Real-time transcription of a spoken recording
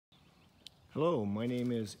Hello, my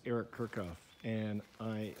name is Eric Kirchhoff, and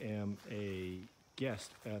I am a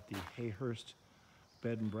guest at the Hayhurst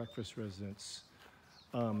Bed and Breakfast residence.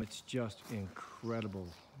 It's just incredible,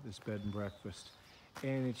 this bed and breakfast.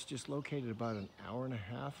 And it's just located about an hour and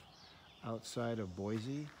a half outside of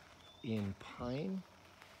Boise in Pine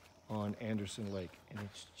on Anderson Lake. And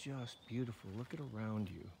it's just beautiful. Look at around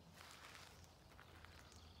you.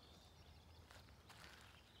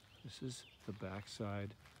 This is the backside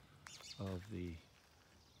of the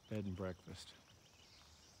bed and breakfast,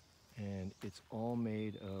 and it's all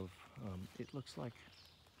made of it looks like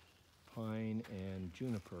pine and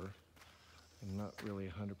juniper. I'm not really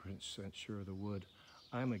 100% sure of the wood.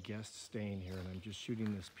 I'm a guest staying here, and I'm just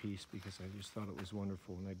shooting this piece because I just thought it was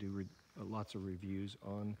wonderful, and I do lots of reviews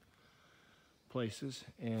on places.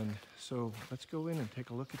 And so let's go in and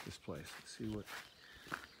take a look at this place and see what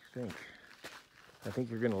you think. I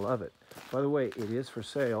think you're gonna love it. By the way, it is for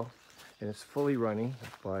sale, and it's fully running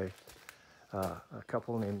by a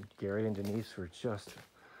couple named Gary and Denise, who are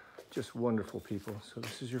just wonderful people. So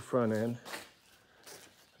this is your front end.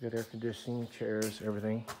 We got air conditioning, chairs,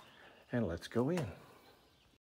 everything, and let's go in.